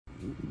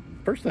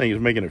First thing is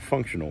making it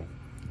functional,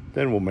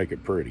 then we'll make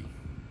it pretty.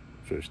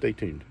 So stay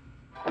tuned.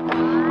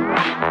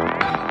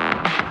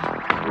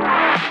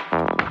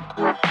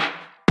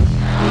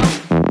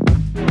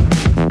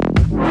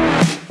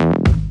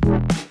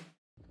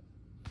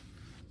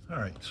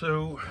 Alright,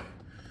 so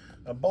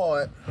I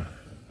bought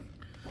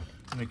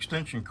an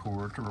extension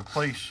cord to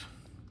replace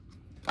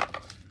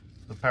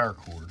the power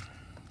cord.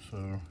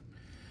 So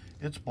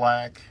it's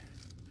black.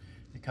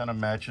 It kind of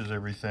matches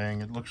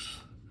everything. It looks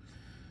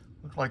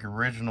like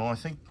original. I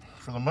think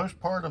for the most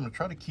part I'm gonna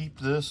try to keep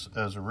this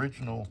as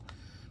original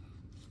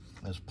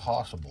as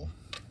possible.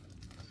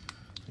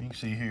 You can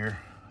see here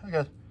I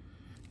got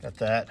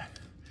that,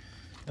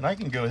 and I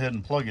can go ahead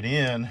and plug it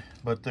in,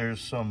 but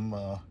there's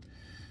some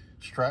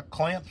strap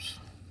clamps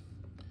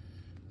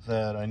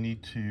that I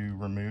need to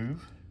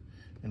remove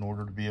in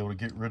order to be able to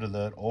get rid of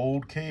that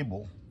old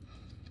cable.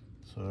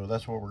 So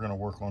that's what we're going to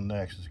work on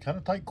next. It's kind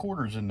of tight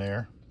quarters in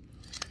there,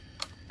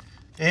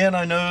 and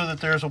I know that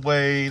there's a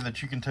way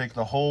that you can take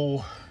the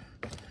whole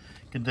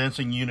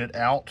condensing unit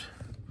out,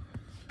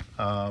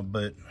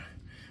 but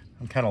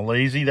I'm kind of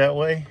lazy that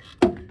way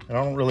and I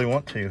don't really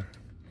want to.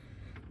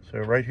 So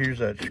right here's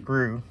that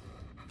screw.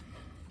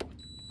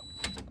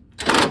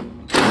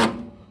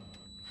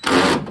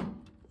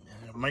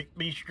 Might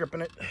be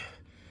stripping it.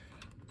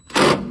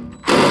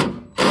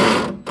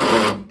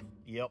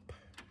 Yep,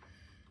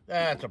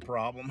 that's a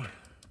problem.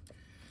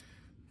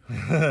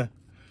 So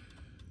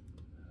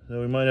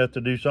we might have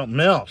to do something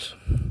else.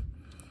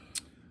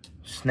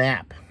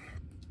 Snap.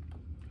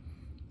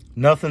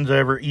 Nothing's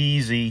ever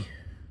easy.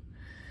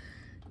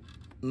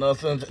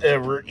 Nothing's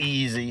ever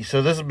easy.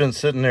 So this has been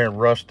sitting there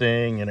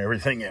rusting and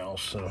everything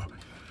else. So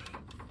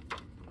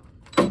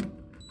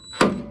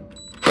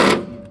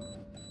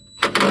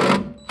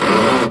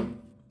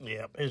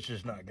yep, it's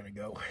just not gonna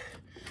go.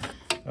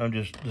 I'm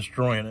just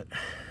destroying it.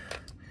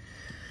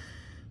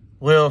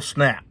 Well,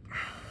 snap.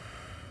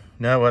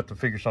 Now we'll have to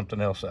figure something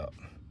else out.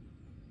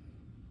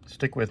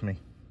 Stick with me.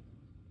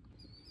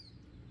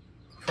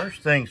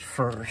 First things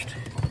first,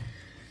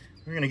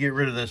 we're gonna get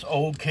rid of this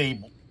old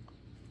cable.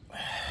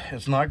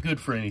 It's not good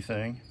for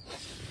anything.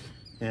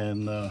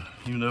 And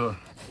even though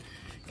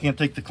I can't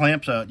take the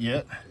clamps out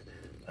yet,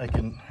 I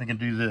can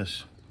do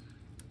this.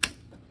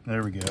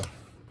 There we go.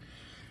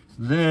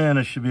 Then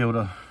I should be able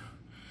to,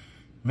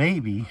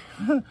 maybe,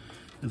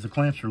 if the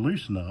clamps are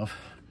loose enough.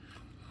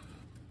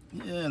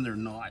 Yeah, they're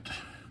not.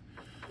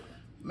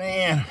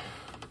 Man,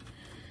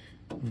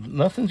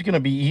 nothing's gonna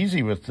be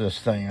easy with this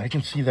thing. I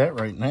can see that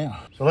right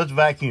now. So let's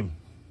vacuum.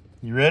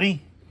 You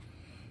ready?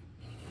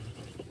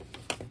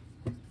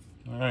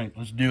 All right,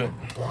 let's do it.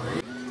 All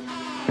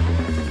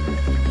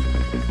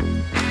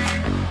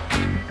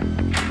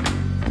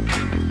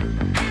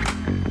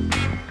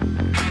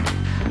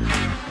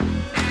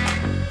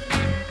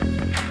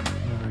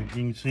right,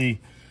 you can see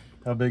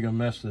how big a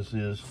mess this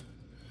is.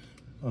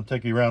 I'll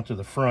take you around to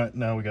the front.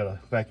 Now we gotta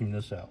vacuum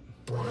this out.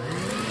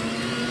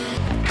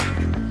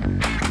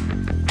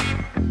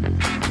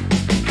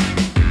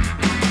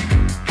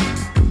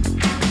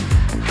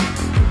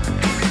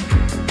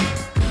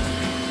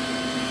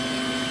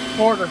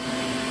 Quarter.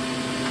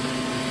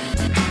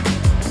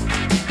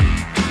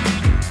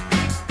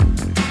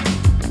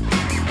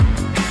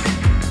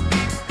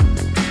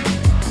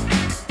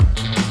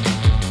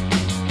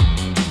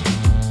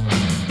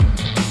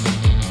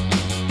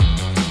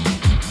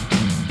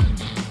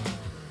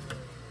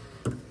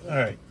 All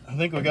right, I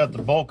think we got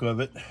the bulk of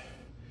it.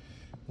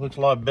 Looks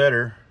a lot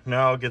better.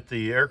 Now I'll get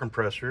the air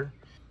compressor,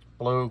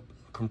 blow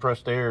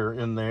compressed air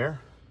in there,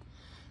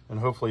 and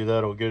hopefully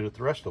that'll get it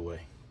the rest of the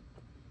way.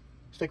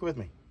 Stick with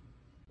me.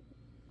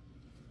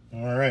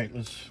 All right,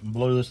 let's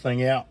blow this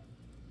thing out.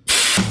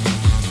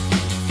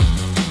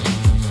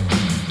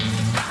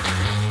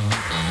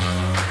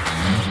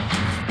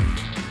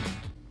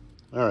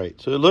 All right,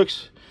 so it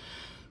looks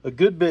a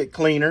good bit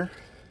cleaner.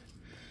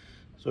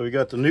 So we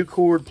got the new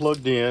cord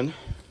plugged in.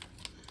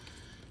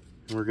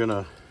 And we're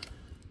gonna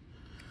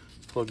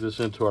plug this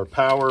into our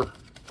power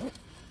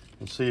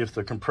and see if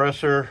the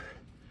compressor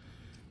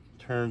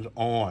turns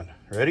on.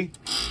 Ready?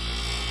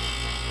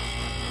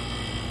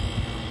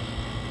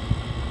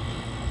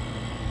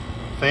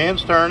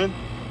 Fan's turning.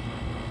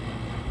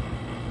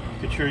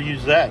 Could sure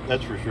use that,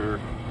 that's for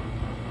sure.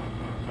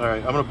 All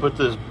right, I'm gonna put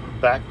this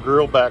back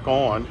grill back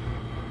on,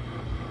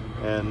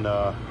 and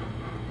we'll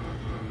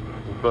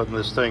button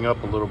this thing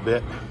up a little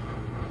bit.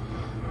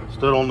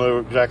 Still don't know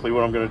exactly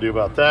what I'm gonna do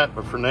about that,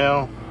 but for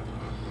now,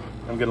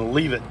 I'm gonna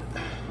leave it.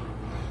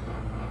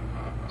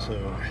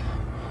 So,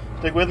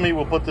 stick with me,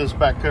 we'll put this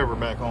back cover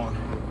back on.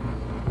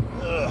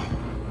 Let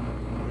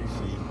me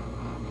see.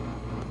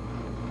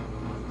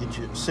 Get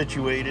you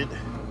situated.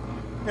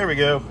 There we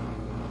go.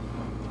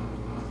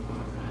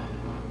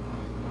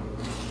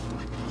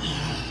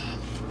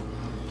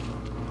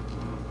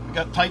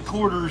 Got tight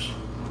quarters.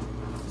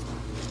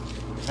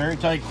 Very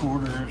tight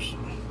quarters.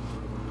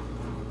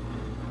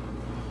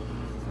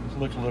 This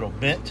looks a little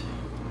bent.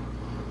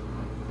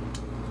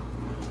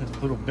 It's a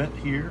little bent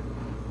here.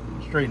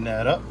 Straighten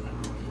that up.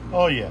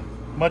 Oh yeah,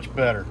 much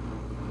better.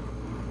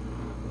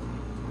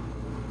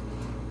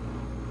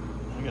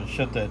 I gotta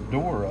shut that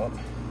door up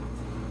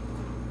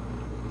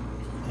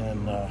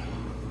and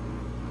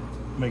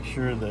make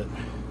sure that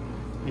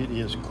it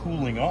is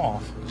cooling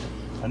off.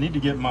 I need to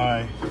get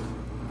my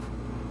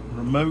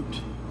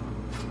remote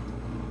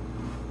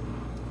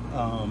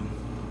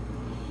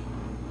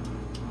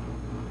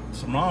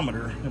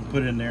thermometer and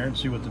put in there and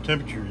see what the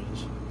temperature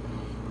is.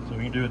 So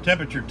we can do a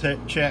temperature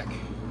check.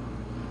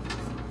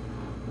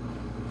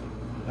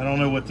 I don't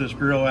know what this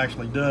grill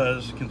actually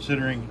does,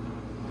 considering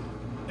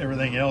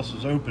everything else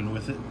is open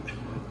with it.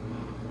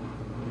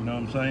 You know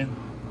what I'm saying?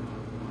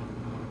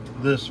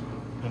 This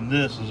and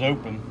this is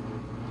open,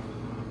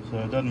 so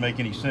it doesn't make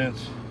any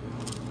sense.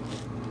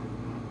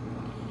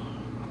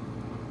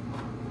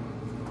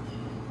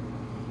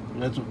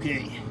 But that's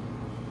okay.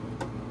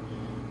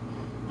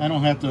 I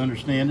don't have to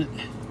understand it.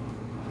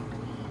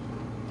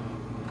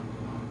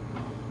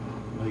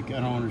 Like, I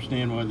don't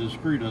understand why this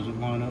screw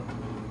doesn't line up.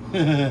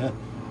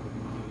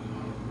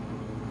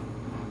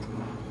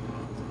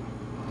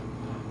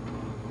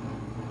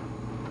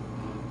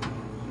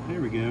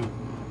 There we go.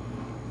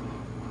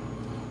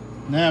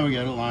 Now we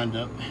got it lined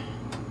up.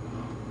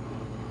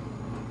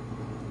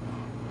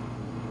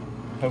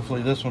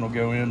 Hopefully this one will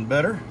go in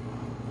better.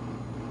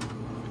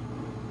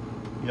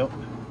 Yep.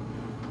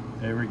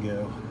 There we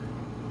go.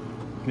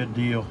 Good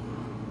deal.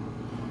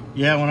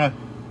 Yeah, when I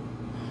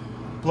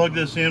plugged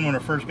this in when I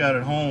first got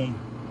it home,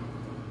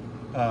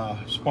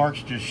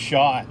 sparks just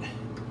shot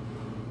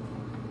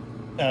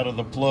out of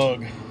the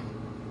plug.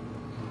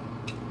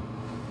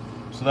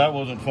 So that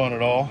wasn't fun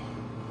at all.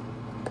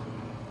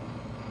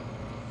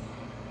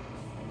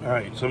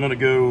 Alright, so I'm going to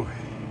go,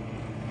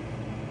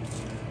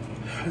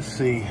 let's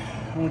see,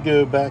 I'm going to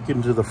go back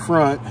into the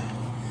front.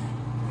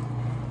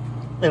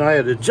 And I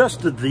had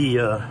adjusted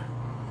the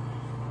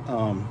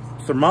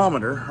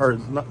thermometer, or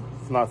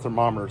not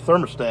thermometer,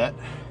 thermostat,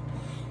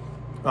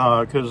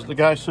 because the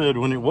guy said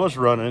when it was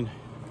running,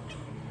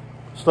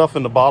 stuff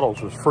in the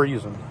bottles was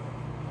freezing.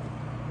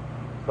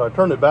 So I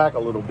turned it back a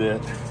little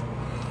bit.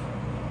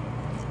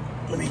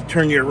 Let me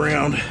turn you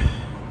around.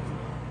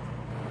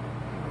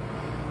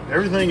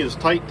 Everything is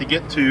tight to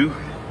get to,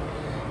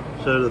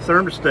 so the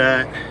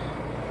thermostat,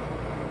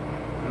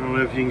 I don't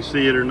know if you can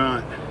see it or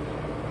not.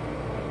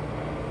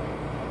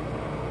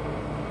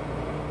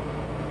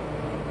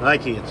 I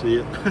can't see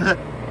it.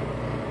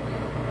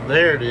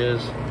 There it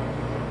is.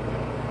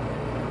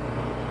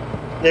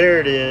 There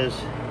it is.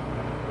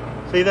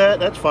 See that?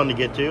 That's fun to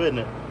get to, isn't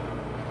it?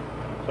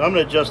 So I'm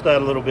going to adjust that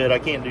a little bit. I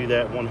can't do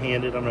that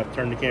one-handed. I'm going to have to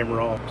turn the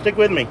camera off. Stick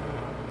with me.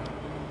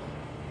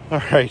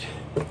 All right.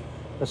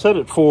 I set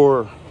it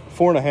for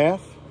 4.5.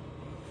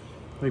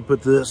 Let me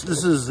put this.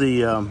 This is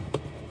the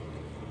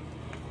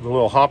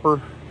little hopper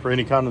for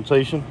any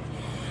condensation.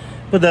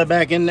 Put that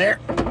back in there.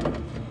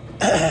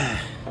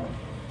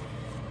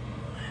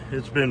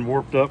 It's been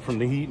warped up from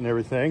the heat and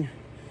everything.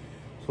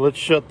 So let's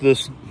shut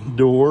this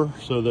door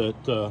so that,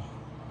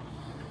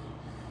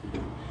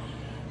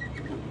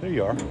 there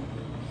you are.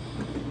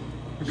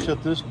 Let's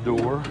shut this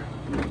door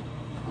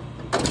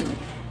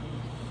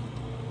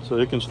so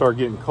it can start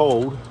getting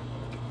cold.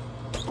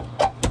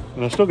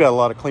 And I still got a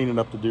lot of cleaning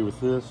up to do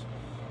with this.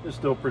 It's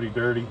still pretty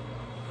dirty.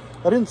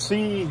 I didn't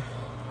see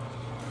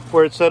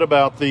where it said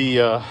about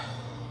the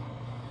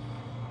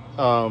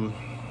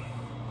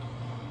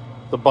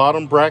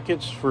bottom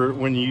brackets for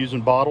when you're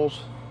using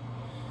bottles.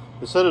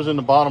 It said it was in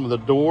the bottom of the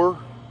door,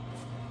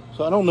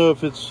 so I don't know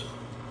if it's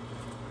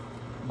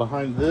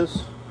behind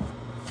this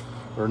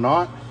or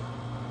not.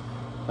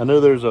 I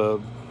know there's a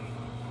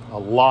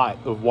lot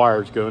of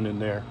wires going in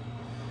there,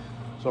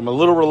 so I'm a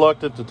little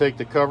reluctant to take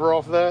the cover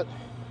off that,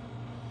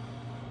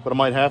 but I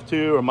might have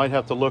to, or I might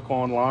have to look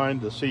online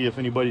to see if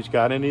anybody's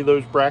got any of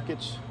those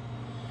brackets.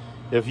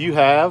 If you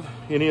have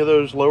any of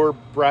those lower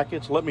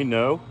brackets, let me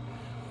know.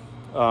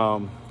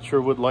 Sure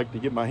would like to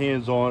get my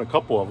hands on a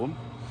couple of them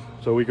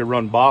so we could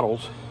run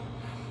bottles,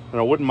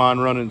 and I wouldn't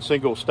mind running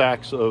single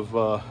stacks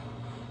of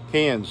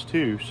cans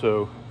too.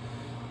 So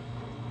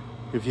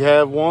if you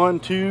have 1,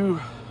 2,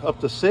 up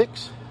to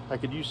 6, I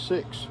could use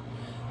 6.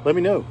 Let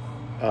me know.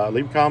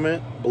 Leave a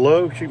comment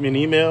below, shoot me an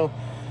email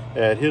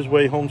at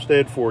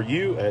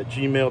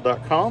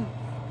hiswayhomestead4you@gmail.com,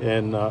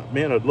 and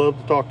man, I'd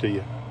love to talk to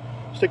you.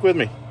 Stick with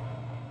me.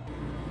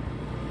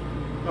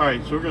 All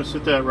right, so we're going to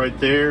set that right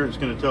there. It's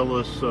going to tell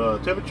us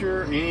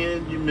temperature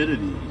and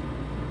humidity.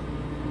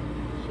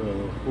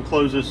 So we'll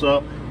close this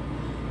up.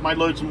 Might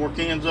load some more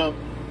cans up.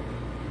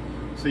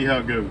 See how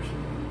it goes.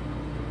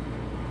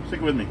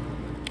 Stick with me.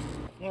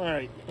 All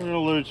right, I'm going to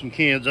load some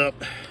cans up.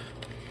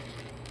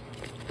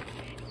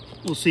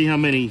 We'll see how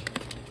many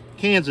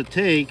cans it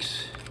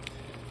takes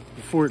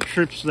before it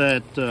trips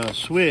that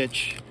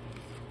switch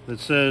that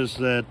says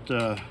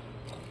that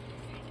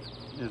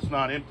it's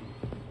not empty.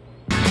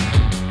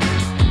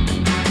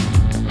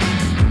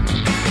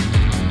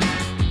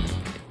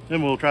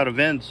 Then we'll try to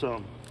vend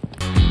some.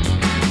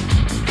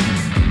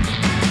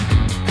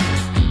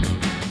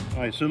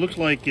 All right, so it looks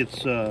like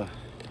it's, let's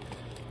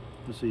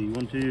see,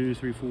 1, 2,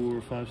 3,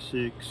 4, 5,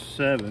 6,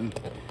 7,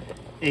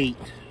 8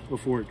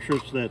 before it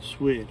trips that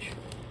switch.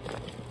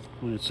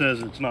 when it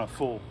says it's not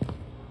full.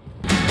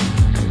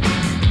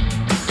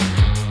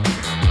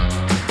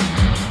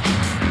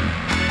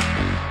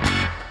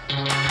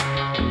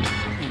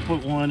 We'll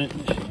put one at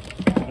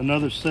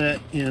another set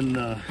in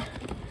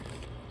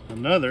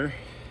another,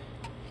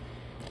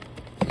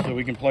 so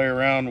we can play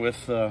around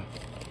with,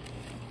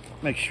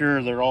 make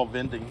sure they're all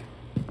venting.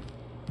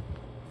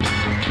 Did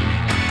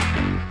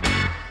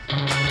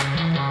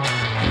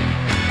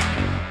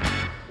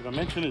I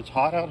mention it's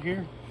hot out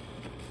here?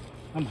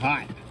 I'm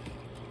hot.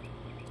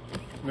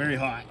 Very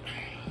hot.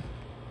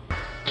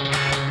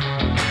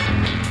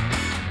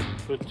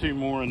 Put two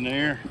more in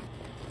there,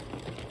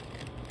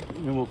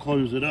 and then we'll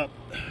close it up.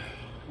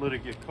 Let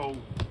it get cold.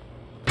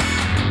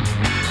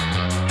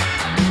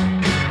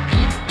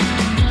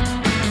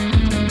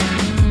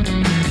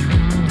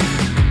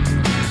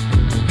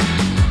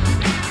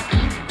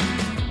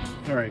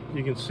 Alright,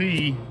 you can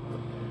see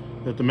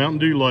that the Mountain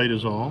Dew light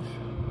is off.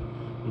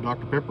 The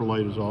Dr. Pepper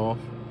light is off.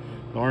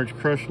 The Orange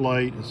Crush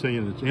light is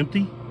saying it's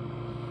empty.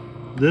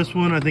 This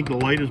one, I think the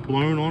light is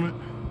blown on it.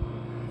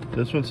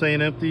 This one's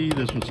saying empty,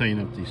 this one's saying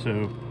empty.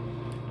 So,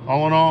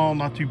 all in all,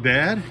 not too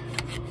bad.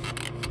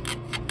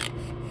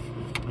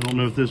 I don't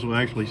know if this will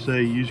actually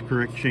say use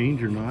correct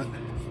change or not.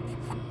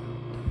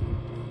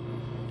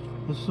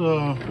 Let's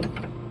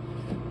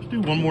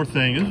do one more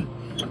thing.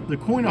 The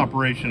coin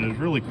operation is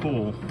really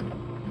cool.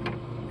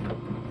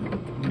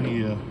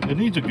 It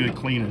needs a good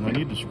cleaning. I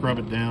need to scrub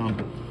it down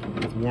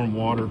with warm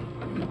water.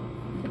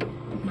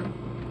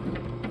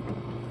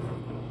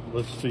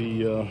 Let's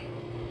see. So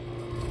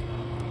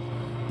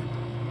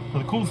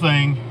the cool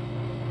thing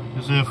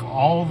is if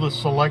all the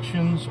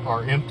selections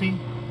are empty,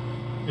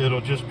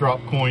 it'll just drop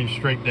coins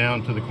straight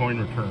down to the coin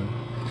return.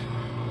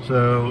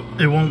 So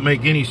it won't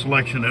make any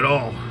selection at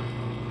all.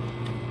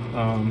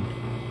 Let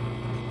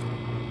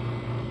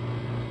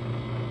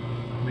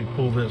me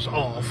pull this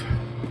off.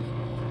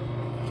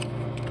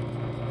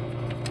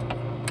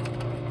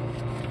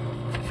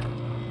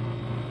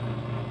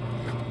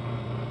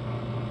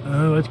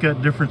 Oh, it's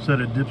got different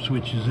set of dip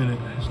switches in it.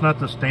 It's not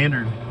the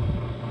standard.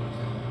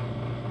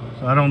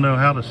 So I don't know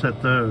how to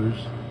set those.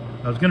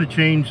 I was going to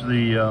change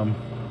the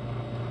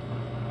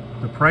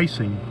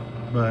pricing,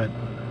 but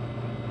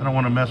I don't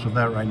want to mess with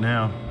that right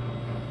now.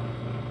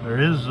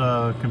 There is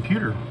a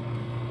computer.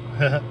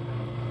 There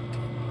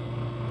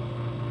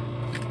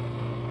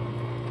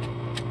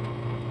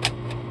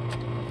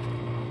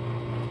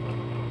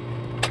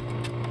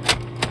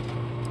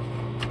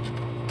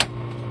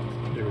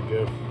we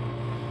go.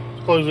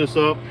 Let's close this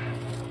up.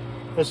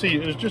 Let's see,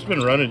 it's just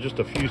been running just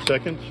a few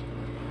seconds.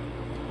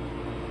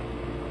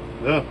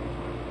 Yeah,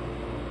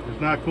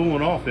 it's not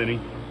cooling off any.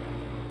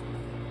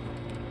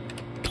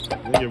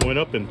 I think it went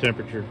up in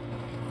temperature.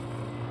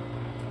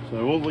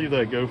 So we'll leave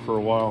that go for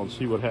a while and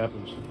see what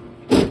happens.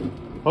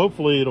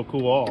 Hopefully it'll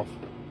cool off.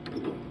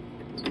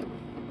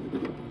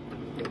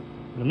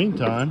 In the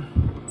meantime,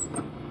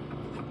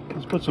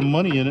 let's put some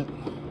money in it.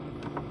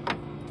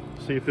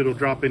 See if it'll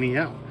drop any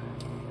out.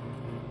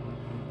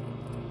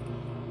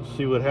 Let's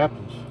see what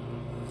happens.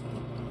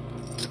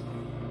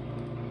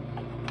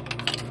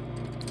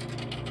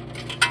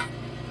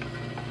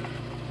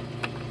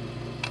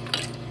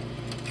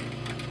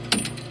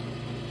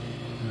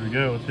 There we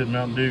go, let's hit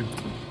Mountain Dew.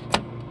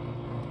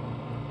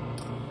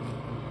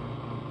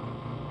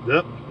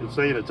 Yep, it's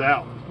saying it's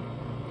out.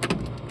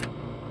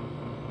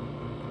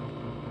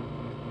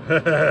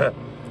 It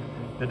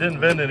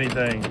didn't vent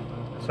anything.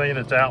 It's saying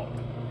it's out.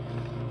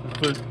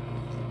 Let's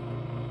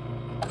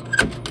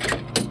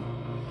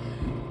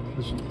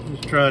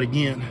try it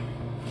again.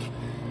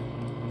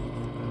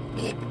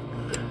 There's a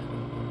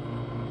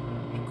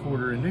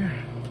quarter in there.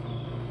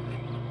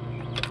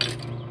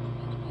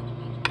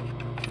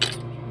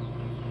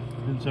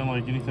 Didn't sound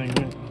like anything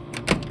went.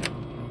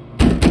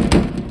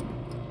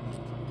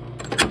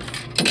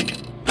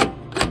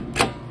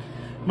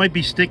 Might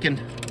be sticking.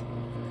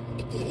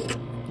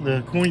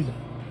 The coin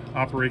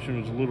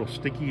operation was a little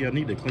sticky. I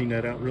need to clean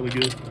that out really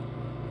good.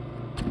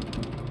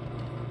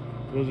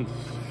 Doesn't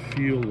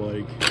feel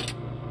like.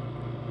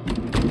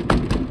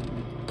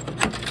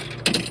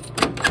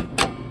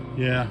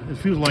 Yeah, it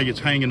feels like it's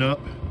hanging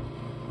up.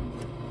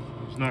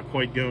 It's not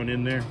quite going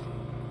in there.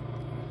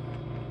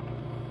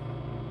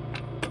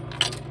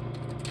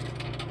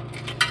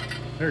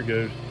 There it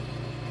goes.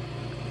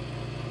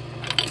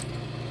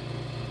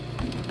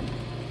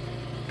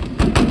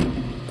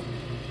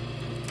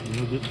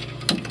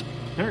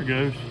 There it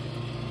goes.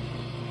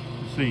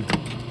 Let's see.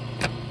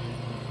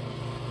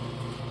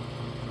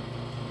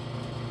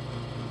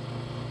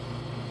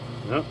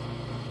 Yep.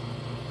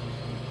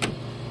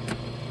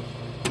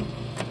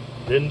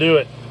 Didn't do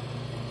it.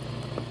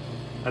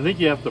 I think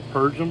you have to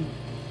purge them.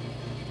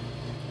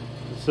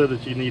 It said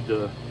that you need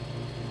to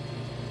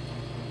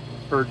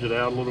purge it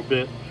out a little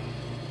bit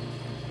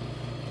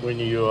when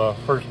you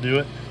first do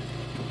it.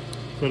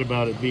 It said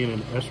about it being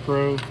an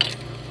estro,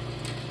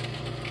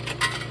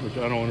 which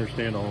I don't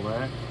understand all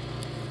that,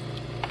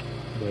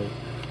 but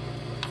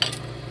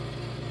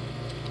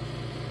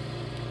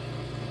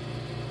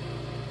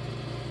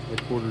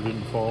that quarter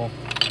didn't fall.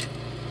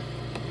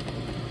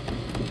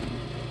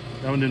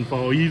 That one didn't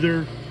fall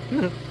either.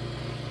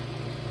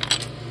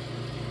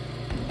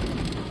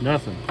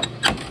 Nothing.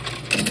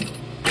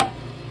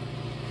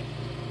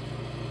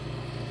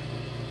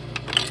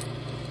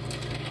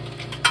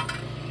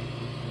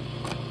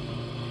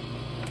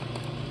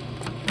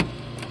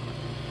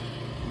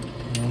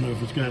 I don't know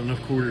if it's got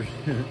enough quarters.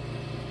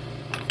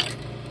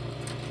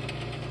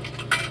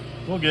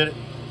 We'll get it.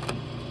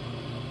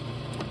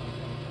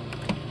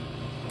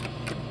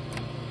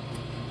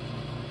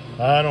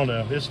 I don't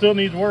know. It still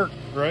needs work,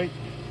 right?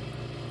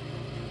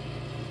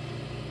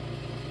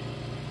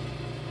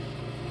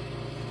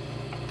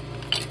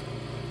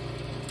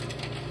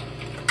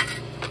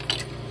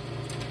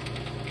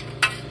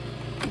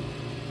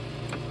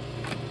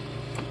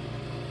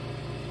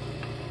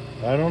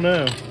 I don't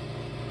know.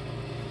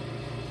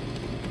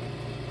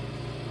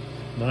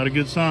 Not a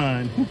good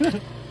sign.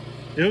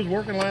 It was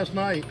working last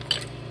night.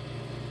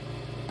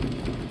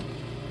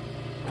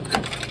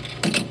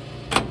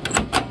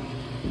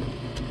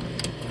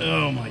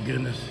 Oh my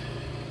goodness.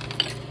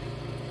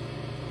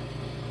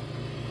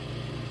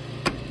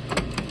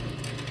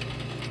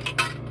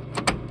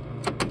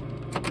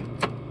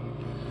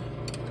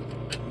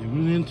 It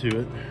went into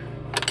it.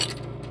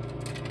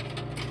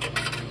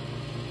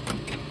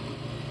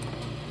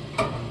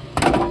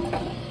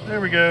 There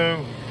we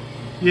go.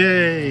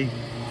 Yay.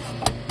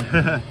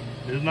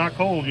 It's not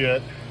cold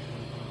yet.